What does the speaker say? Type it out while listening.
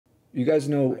You guys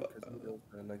know, Like casinos,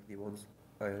 like the ones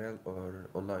IRL or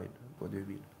online. What do you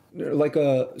mean? like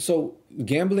so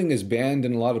gambling is banned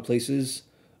in a lot of places.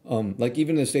 Like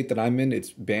even in the state that I'm in,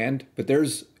 it's banned. But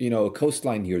there's a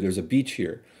coastline here. There's a beach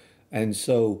here, and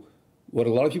so what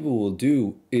a lot of people will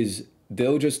do is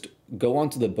they'll just go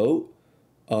onto the boat,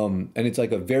 and it's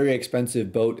like a very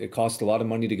expensive boat. It costs a lot of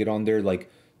money to get on there, like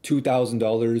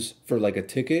 $2,000 for like a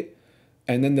ticket,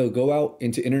 and then they'll go out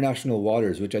into international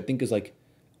waters, which I think is like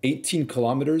 18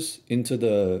 kilometers into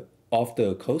the off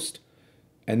the coast,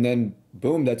 and then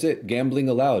boom, that's it. Gambling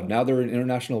allowed. Now they're in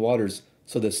international waters,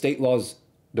 so the state laws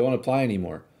don't apply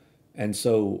anymore. And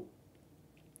so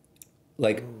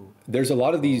like Oh, there's a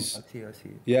lot of oh, these. I see, I see.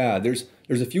 Yeah, there's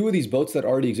a few of these boats that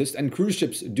already exist, and cruise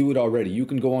ships do it already. You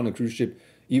can go on a cruise ship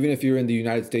even if you're in the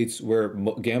United States where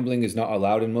gambling is not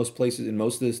allowed in most places in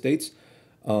most of the states.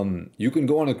 You can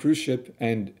go on a cruise ship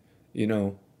and you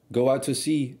know go out to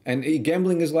sea, and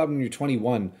gambling is allowed when you're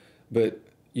 21, but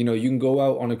you can go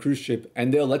out on a cruise ship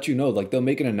and they'll let you know, like they'll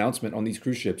make an announcement on these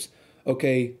cruise ships.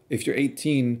 Okay, if you're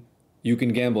 18, you can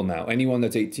gamble now. Anyone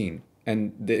that's 18,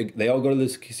 and they all go to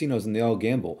these casinos and they all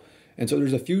gamble. And so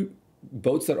there's a few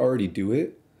boats that already do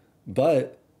it,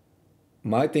 but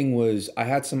my thing was I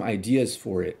had some ideas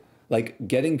for it, like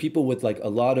getting people with like a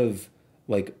lot of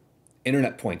like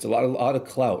internet points, a lot of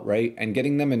clout, right? And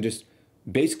getting them and just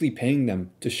basically paying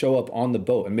them to show up on the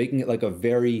boat and making it like a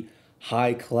very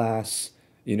high class,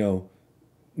 you know,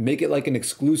 make it like an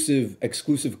exclusive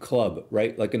club,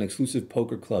 right? Like an exclusive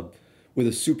poker club with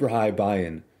a super high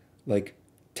buy-in, like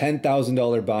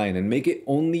 $10,000 buy-in, and make it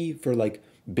only for like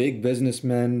big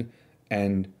businessmen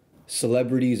and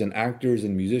celebrities and actors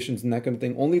and musicians and that kind of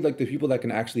thing. Only like the people that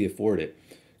can actually afford it,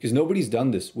 because nobody's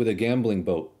done this with a gambling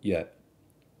boat yet.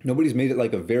 Nobody's made it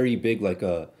like a very big like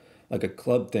a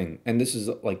club thing. And this is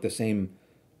like the same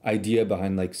idea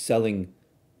behind like selling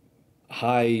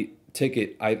high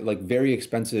ticket, I like very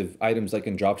expensive items like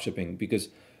in drop shipping, because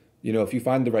if you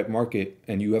find the right market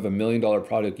and you have $1 million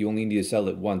product, you only need to sell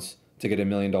it once to get $1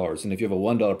 million, and if you have a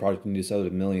 $1 product, you need to sell it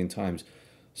a million times.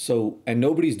 So, and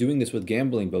nobody's doing this with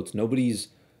gambling boats. Nobody's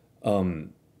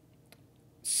selling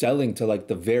to like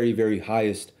the very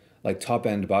highest, like top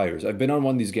end buyers. I've been on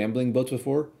one of these gambling boats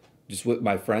before, just with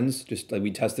my friends. Just like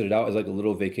we tested it out as like a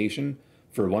little vacation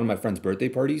for one of my friends' birthday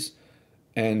parties,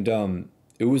 and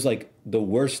it was like the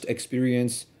worst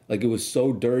experience. Like it was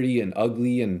so dirty and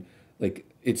ugly, and like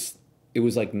it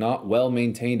was like not well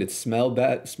maintained. It smelled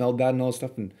bad, and all this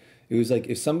stuff. And it was like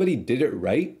if somebody did it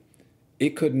right,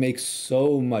 it could make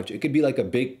so much. It could be like a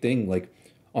big thing. Like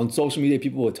on social media,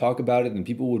 people would talk about it, and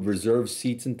people would reserve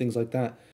seats and things like that.